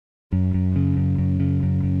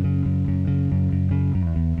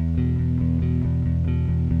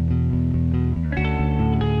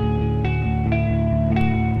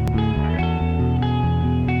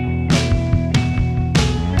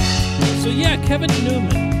Kevin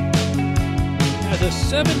Newman has a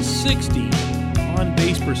 760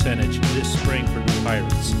 on-base percentage this spring for the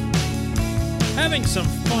Pirates. Having some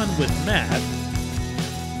fun with math,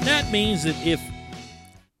 that means that if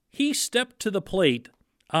he stepped to the plate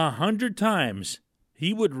 100 times,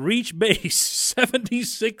 he would reach base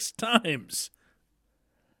 76 times.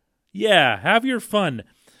 Yeah, have your fun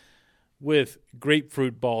with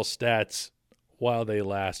grapefruit ball stats while they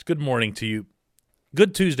last. Good morning to you.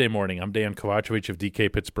 Good Tuesday morning. I'm Dan Kovacevic of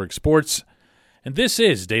DK Pittsburgh Sports, and this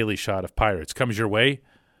is Daily Shot of Pirates. Comes your way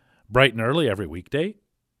bright and early every weekday.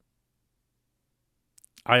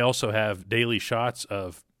 I also have daily shots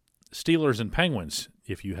of Steelers and Penguins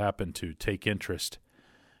if you happen to take interest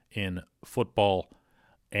in football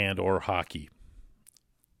and or hockey.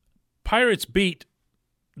 Pirates beat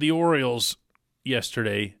the Orioles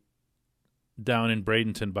yesterday down in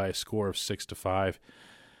Bradenton by a score of 6-5.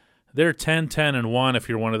 They're 10-10-1 if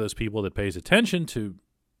you're one of those people that pays attention to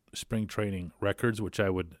spring training records, which I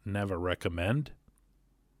would never recommend.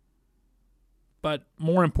 But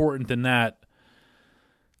more important than that,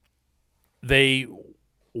 they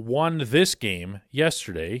won this game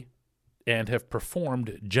yesterday and have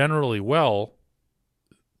performed generally well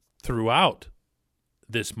throughout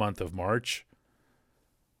this month of March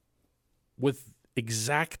with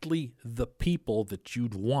exactly the people that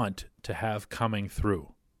you'd want to have coming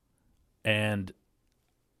through. And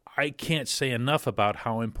I can't say enough about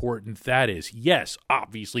how important that is. Yes,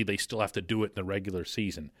 obviously they still have to do it in the regular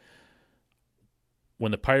season.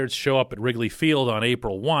 When the Pirates show up at Wrigley Field on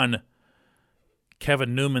April 1,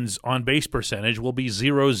 Kevin Newman's on-base percentage will be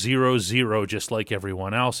 0-0-0 just like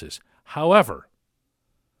everyone else's. However,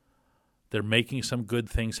 they're making some good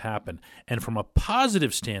things happen. And from a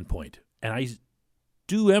positive standpoint, and I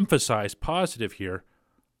do emphasize positive here,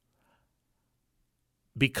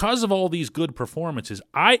 because of all these good performances,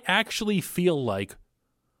 I actually feel like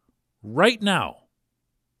right now,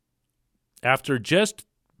 after just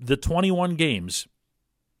the 21 games,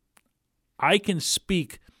 I can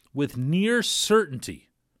speak with near certainty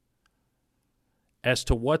as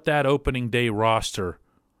to what that opening day roster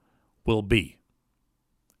will be.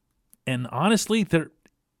 And honestly, there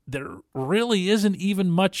really isn't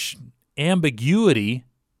even much ambiguity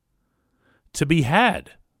to be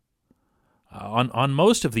had on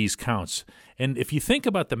most of these counts. And if you think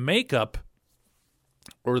about the makeup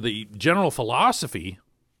or the general philosophy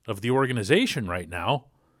of the organization right now,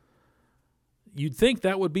 you'd think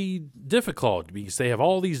that would be difficult because they have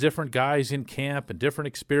all these different guys in camp and different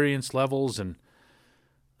experience levels. And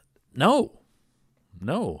no,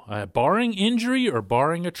 barring injury or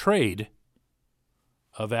barring a trade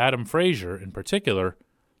of Adam Frazier in particular,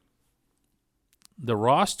 the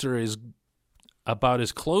roster is about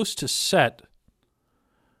as close to set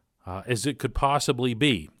as it could possibly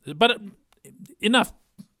be. But enough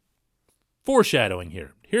foreshadowing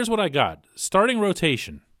here. Here's what I got. Starting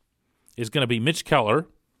rotation is going to be Mitch Keller,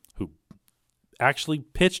 who actually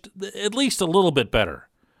pitched at least a little bit better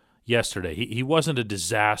yesterday. He wasn't a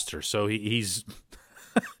disaster, so he's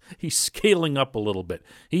he's scaling up a little bit.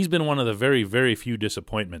 He's been one of the very, very few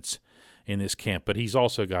disappointments in this camp, but he's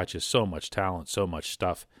also got just so much talent, so much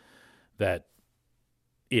stuff that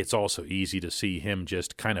it's also easy to see him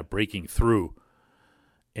just kind of breaking through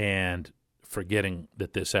and forgetting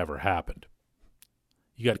that this ever happened.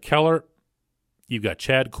 You got Keller, you've got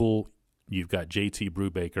Chad Kuhl, you've got JT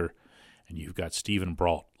Brubaker, and you've got Steven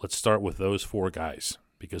Brault. Let's start with those four guys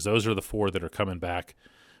because those are the four that are coming back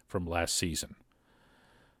from last season.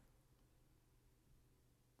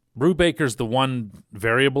 Brubaker's the one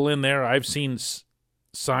variable in there. I've seen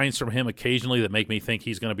signs from him occasionally that make me think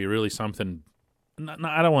he's going to be really something,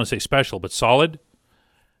 I don't want to say special, but solid.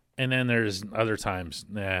 And then there's other times,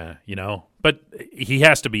 but he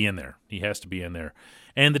has to be in there. He has to be in there.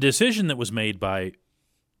 And the decision that was made by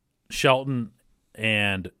Shelton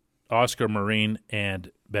and Oscar Marin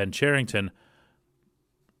and Ben Cherington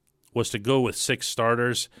was to go with 6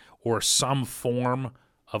 starters or some form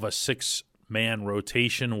of a 6-man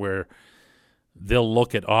rotation where they'll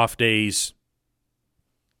look at off days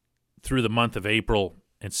through the month of April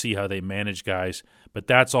and see how they manage guys. But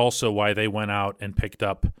that's also why they went out and picked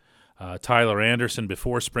up Tyler Anderson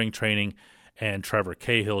before spring training and Trevor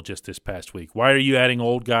Cahill just this past week. Why are you adding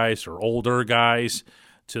old guys or older guys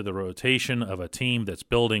to the rotation of a team that's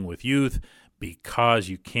building with youth? Because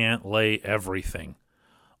you can't lay everything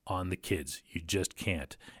on the kids. You just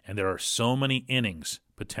can't. And there are so many innings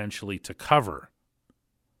potentially to cover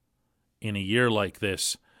in a year like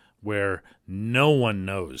this where no one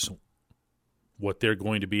knows what they're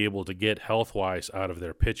going to be able to get health-wise out of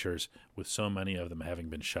their pitchers, with so many of them having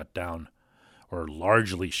been shut down or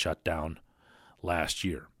largely shut down last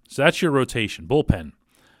year. So that's your rotation, bullpen.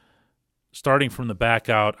 Starting from the back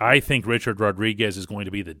out, I think Richard Rodriguez is going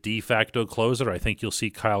to be the de facto closer. I think you'll see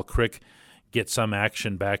Kyle Crick get some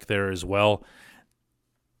action back there as well.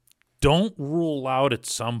 Don't rule out at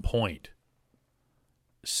some point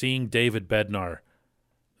seeing David Bednar,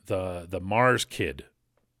 the Mars kid,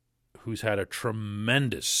 who's had a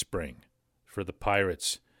tremendous spring for the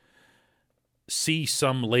Pirates, see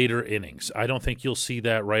some later innings. I don't think you'll see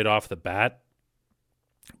that right off the bat,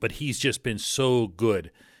 but he's just been so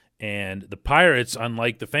good. And the Pirates,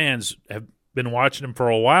 unlike the fans, have been watching him for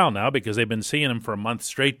a while now because they've been seeing him for a month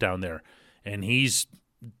straight down there. And he's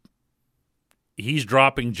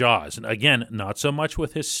dropping jaws. And again, not so much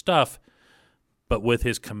with his stuff, but with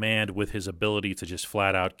his command, with his ability to just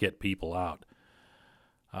flat out get people out.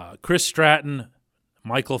 Chris Stratton,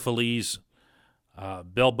 Michael Feliz,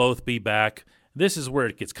 they'll both be back. This is where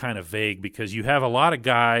it gets kind of vague because you have a lot of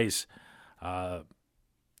guys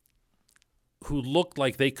who look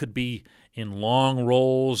like they could be in long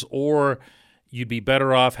roles, or you'd be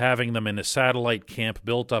better off having them in a satellite camp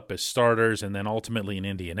built up as starters and then ultimately in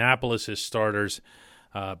Indianapolis as starters.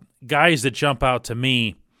 Guys that jump out to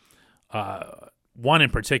me, one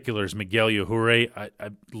in particular is Miguel Yajure.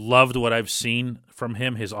 I loved what I've seen from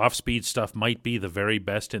him. His off-speed stuff might be the very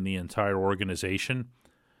best in the entire organization.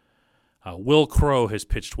 Will Crowe has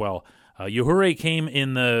pitched well. Yajure came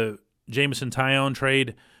in the Jameson Taillon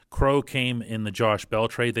trade. Crowe came in the Josh Bell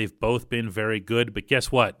trade. They've both been very good, but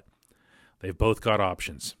guess what? They've both got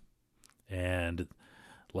options. And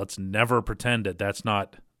let's never pretend that that's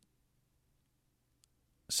not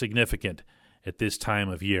significant at this time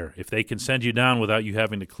of year. If they can send you down without you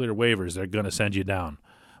having to clear waivers, they're going to send you down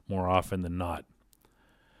more often than not.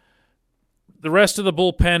 The rest of the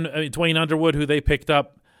bullpen, Dwayne Underwood, who they picked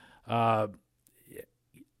up,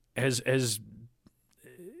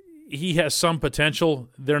 he has some potential.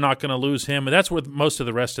 They're not going to lose him. And that's where most of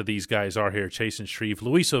the rest of these guys are here. Chasen Shreve,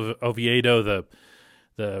 Luis Oviedo,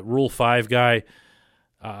 the Rule 5 guy.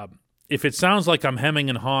 If it sounds like I'm hemming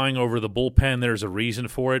and hawing over the bullpen, there's a reason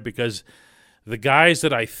for it, because the guys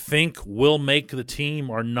that I think will make the team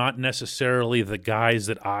are not necessarily the guys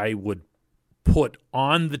that I would put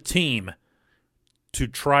on the team to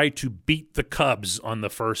try to beat the Cubs on the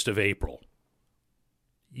 1st of April.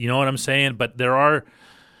 You know what I'm saying? But there are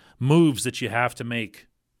moves that you have to make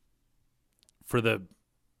for the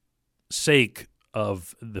sake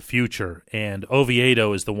of the future, and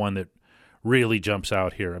Oviedo is the one that really jumps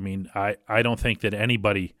out here. I mean, I don't think that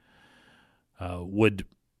anybody would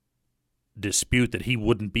dispute that he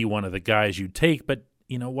wouldn't be one of the guys you'd take, but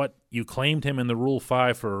you know what? You claimed him in the Rule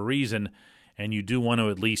 5 for a reason, and you do want to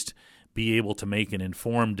at least be able to make an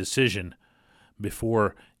informed decision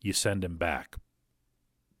before you send him back.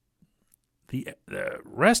 The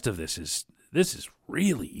rest of this is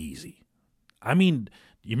really easy. I mean,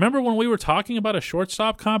 you remember when we were talking about a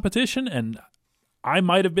shortstop competition, and I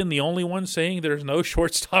might have been the only one saying there's no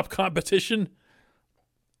shortstop competition?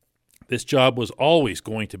 This job was always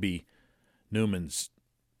going to be Newman's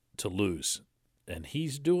to lose, and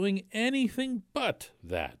he's doing anything but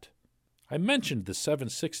that. I mentioned the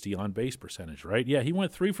 760 on-base percentage, right? Yeah, he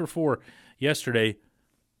went 3 for 4 yesterday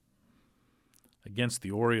against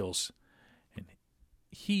the Orioles. And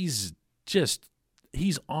he's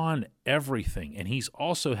on everything, and he's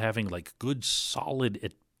also having like good solid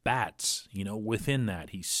at-bats, within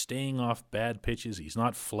that. He's staying off bad pitches. He's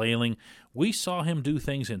not flailing. We saw him do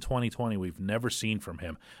things in 2020 we've never seen from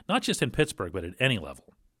him, not just in Pittsburgh, but at any level.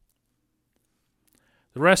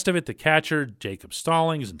 The rest of it, the catcher, Jacob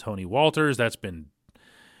Stallings and Tony Walters, that's been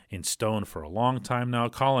in stone for a long time now.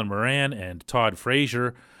 Colin Moran and Todd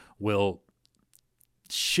Frazier will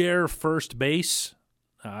share first base.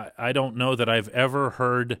 I don't know that I've ever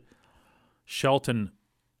heard Shelton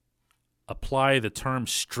apply the term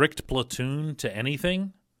strict platoon to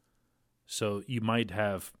anything. So you might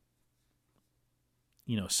have,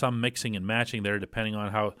 some mixing and matching there depending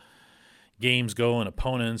on how games go and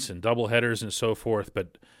opponents and doubleheaders and so forth.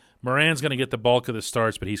 But Moran's going to get the bulk of the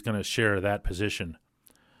starts, but he's going to share that position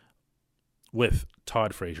with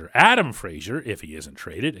Todd Frazier. Adam Frazier, if he isn't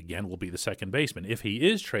traded, again, will be the second baseman. If he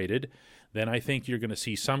is traded, then I think you're going to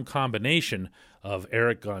see some combination of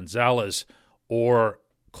Eric Gonzalez or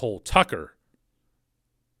Cole Tucker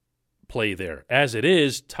play there. As it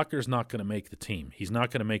is, Tucker's not going to make the team. He's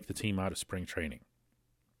not going to make the team out of spring training.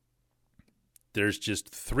 There's just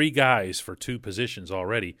 3 guys for 2 positions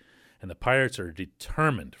already, and the Pirates are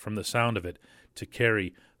determined, from the sound of it, to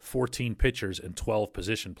carry 14 pitchers and 12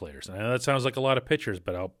 position players. And I know that sounds like a lot of pitchers,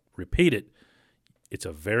 but I'll repeat it. It's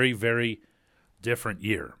a very, very different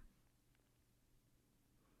year.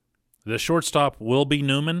 The shortstop will be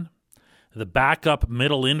Newman. The backup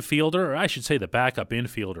middle infielder, or I should say the backup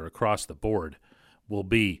infielder across the board, will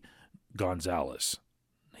be Gonzalez.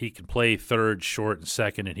 He can play third, short, and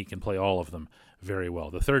second, and he can play all of them very well.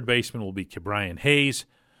 The third baseman will be Ke'Bryan Hayes.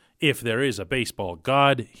 If there is a baseball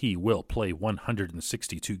god, he will play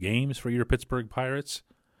 162 games for your Pittsburgh Pirates.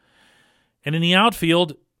 And in the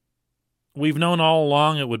outfield, we've known all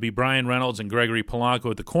along it would be Brian Reynolds and Gregory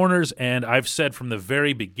Polanco at the corners, and I've said from the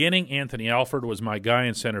very beginning Anthony Alford was my guy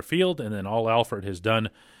in center field, and then all Alford has done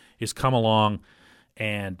is come along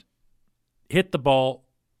and hit the ball,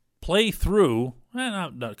 play through,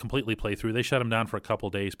 not completely play through, they shut him down for a couple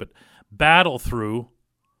days, but battle through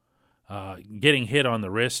getting hit on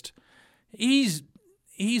the wrist. He's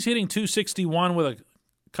hitting .261 with a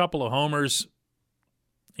couple of homers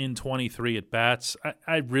in 23 at-bats.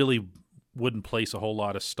 I really wouldn't place a whole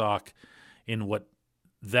lot of stock in what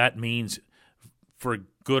that means for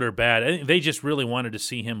good or bad. I think they just really wanted to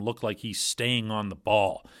see him look like he's staying on the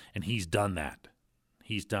ball, and he's done that.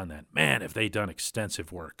 Man, have they done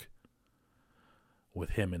extensive work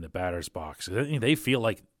with him in the batter's box. They feel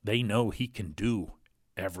like they know he can do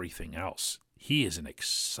everything else. He is an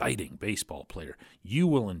exciting baseball player. You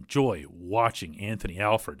will enjoy watching Anthony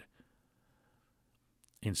Alford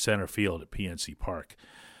in center field at PNC Park.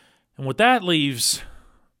 And what that leaves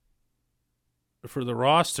for the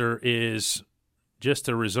roster is just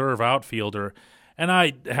a reserve outfielder, and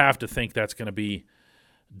I have to think that's going to be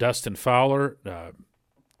Dustin Fowler,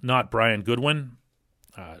 not Brian Goodwin.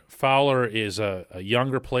 Fowler is a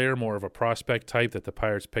younger player, more of a prospect type that the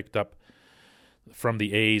Pirates picked up from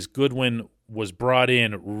the A's. Goodwin was brought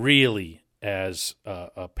in really as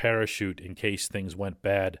a parachute in case things went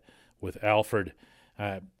bad with Alford.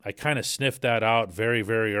 I kind of sniffed that out very,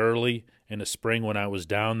 very early in the spring when I was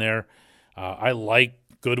down there. I like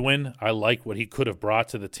Goodwin. I like what he could have brought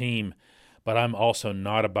to the team, but I'm also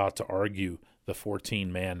not about to argue the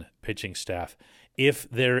 14-man pitching staff. If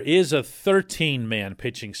there is a 13-man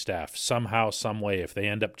pitching staff somehow, some way, if they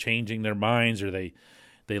end up changing their minds or they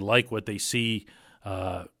like what they see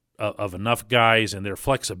of enough guys and their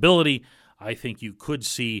flexibility, I think you could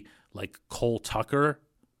see like Cole Tucker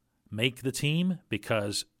make the team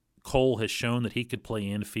because Cole has shown that he could play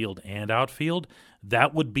infield and outfield.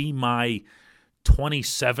 That would be my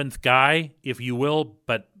 27th guy, if you will,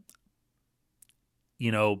 but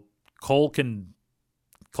Cole can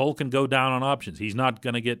go down on options. He's not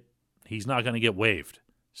going to get waived.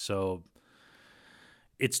 So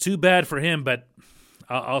it's too bad for him, but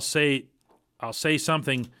I'll say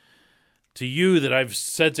something to you that I've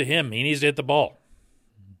said to him. He needs to hit the ball.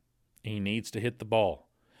 He needs to hit the ball.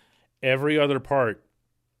 Every other part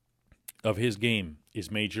of his game is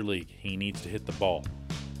major league. He needs to hit the ball.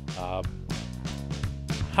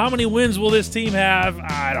 How many wins will this team have?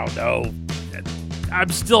 I don't know. I'm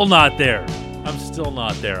still not there.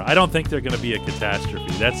 I don't think they're going to be a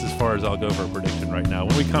catastrophe. That's as far as I'll go for a prediction right now.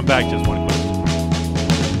 When we come back, just one question.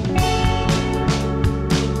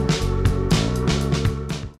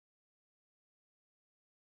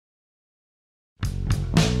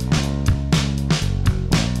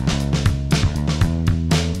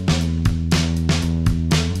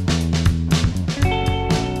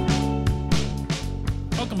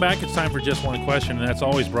 Welcome back. It's time for Just One Question, and that's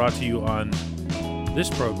always brought to you on this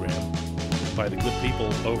program by the good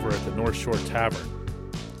people over at the North Shore Tavern.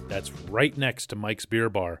 That's right next to Mike's Beer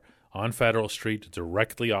Bar on Federal Street,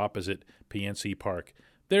 directly opposite PNC Park.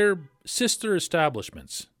 They're sister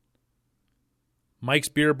establishments. Mike's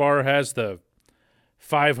Beer Bar has the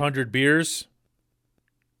 500 beers,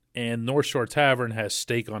 and North Shore Tavern has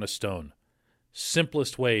steak on a stone.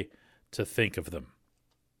 Simplest way to think of them.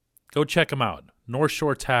 Go check them out. North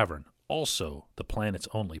Shore Tavern, also the planet's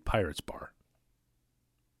only Pirates Bar.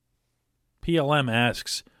 PLM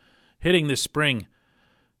asks, hitting this spring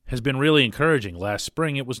has been really encouraging. Last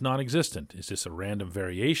spring it was non-existent. Is this a random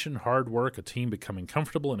variation, hard work, a team becoming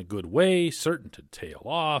comfortable in a good way, certain to tail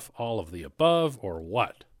off, all of the above, or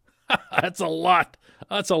what? That's a lot.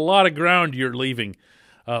 That's a lot of ground you're leaving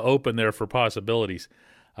open there for possibilities.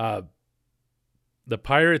 The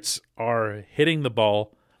Pirates are hitting the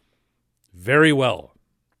ball very well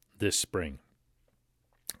this spring.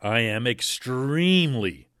 I am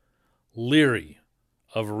extremely leery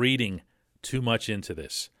of reading too much into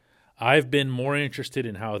this. I've been more interested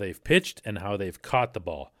in how they've pitched and how they've caught the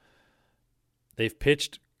ball. They've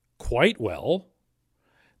pitched quite well.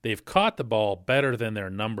 They've caught the ball better than their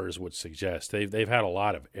numbers would suggest. They've had a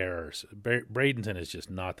lot of errors. Bradenton is just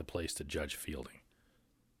not the place to judge fielding.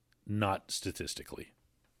 Not statistically.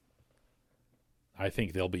 I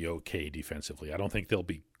think they'll be okay defensively. I don't think they'll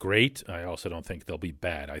be great. I also don't think they'll be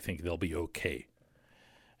bad. I think they'll be okay.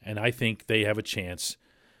 And I think they have a chance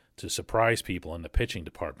to surprise people in the pitching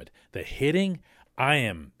department. The hitting, I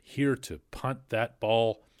am here to punt that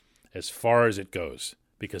ball as far as it goes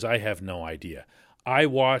because I have no idea. I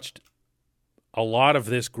watched a lot of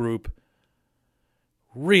this group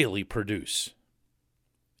really produce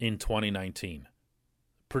in 2019.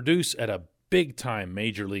 Produce at a big-time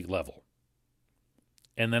major league level.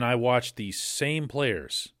 And then I watched these same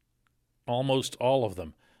players, almost all of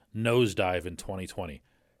them, nosedive in 2020.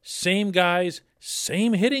 Same guys,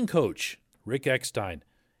 same hitting coach, Rick Eckstein,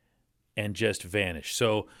 and just vanish.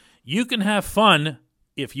 So you can have fun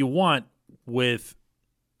if you want with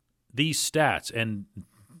these stats. And,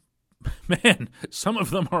 man, some of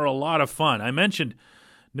them are a lot of fun. I mentioned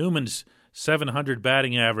Newman's 700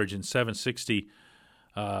 batting average and 760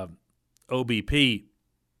 OBP.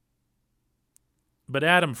 But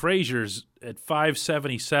Adam Frazier's at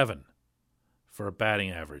 577 for a batting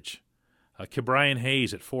average. Ke'Bryan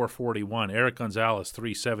Hayes at 441. Eric Gonzalez,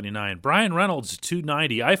 379. Brian Reynolds,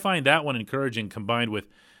 290. I find that one encouraging combined with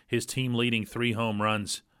his team-leading 3 home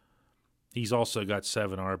runs. He's also got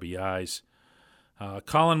 7 RBIs.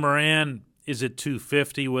 Colin Moran is at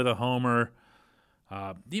 250 with a homer.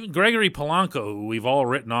 Even Gregory Polanco, who we've all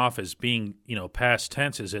written off as being, past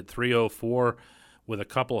tense, is at 304 with a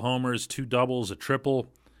couple homers, 2 doubles, a triple.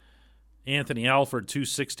 Anthony Alford,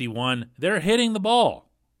 261. They're hitting the ball.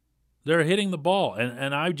 They're hitting the ball,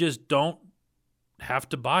 and I just don't have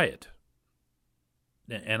to buy it.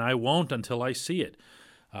 And I won't until I see it.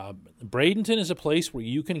 Bradenton is a place where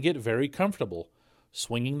you can get very comfortable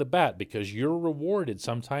swinging the bat because you're rewarded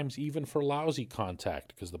sometimes even for lousy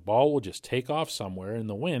contact because the ball will just take off somewhere in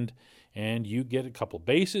the wind and you get a couple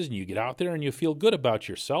bases and you get out there and you feel good about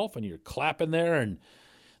yourself and you're clapping there, and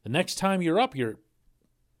the next time you're up, you're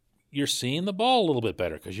seeing the ball a little bit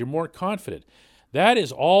better because you're more confident. That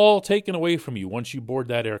is all taken away from you once you board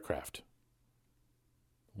that aircraft.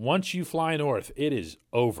 Once you fly north, it is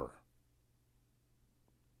over.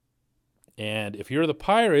 And if you're the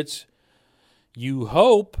Pirates, you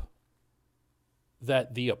hope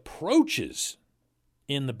that the approaches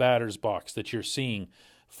in the batter's box that you're seeing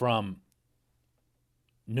from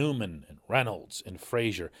Newman and Reynolds and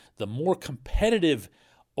Frazier, the more competitive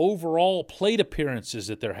overall plate appearances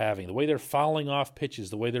that they're having, the way they're fouling off pitches,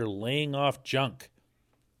 the way they're laying off junk,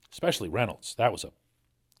 especially Reynolds. That was a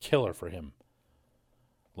killer for him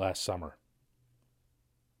last summer.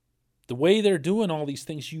 The way they're doing all these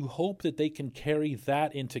things, you hope that they can carry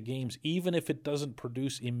that into games, even if it doesn't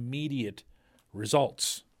produce immediate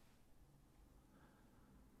results.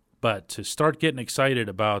 But to start getting excited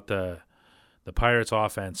about the Pirates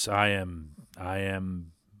offense, I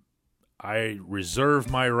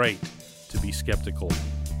reserve my right to be skeptical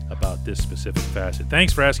about this specific facet.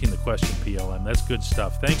 Thanks for asking the question, PLM. That's good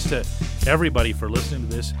stuff. Thanks to everybody for listening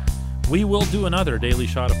to this. We will do another Daily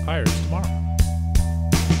Shot of Pirates tomorrow.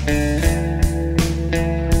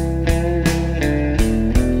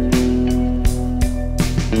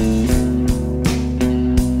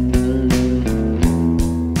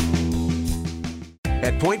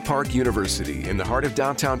 At Point Park University, in the heart of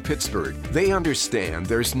downtown Pittsburgh, they understand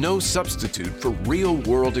there's no substitute for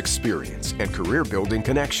real-world experience and career-building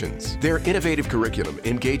connections. Their innovative curriculum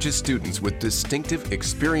engages students with distinctive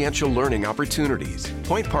experiential learning opportunities.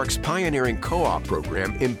 Point Park's pioneering co-op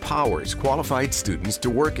program empowers qualified students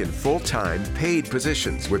to work in full-time, paid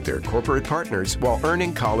positions with their corporate partners while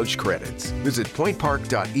earning college credits. Visit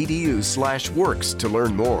pointpark.edu/works to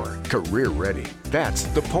learn more. Career ready. That's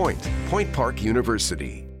the point. Point Park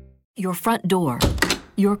University. Your front door,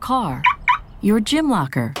 your car, your gym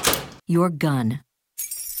locker, your gun.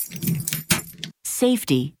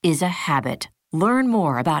 Safety is a habit. Learn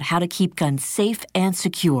more about how to keep guns safe and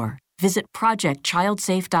secure. Visit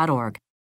ProjectChildSafe.org.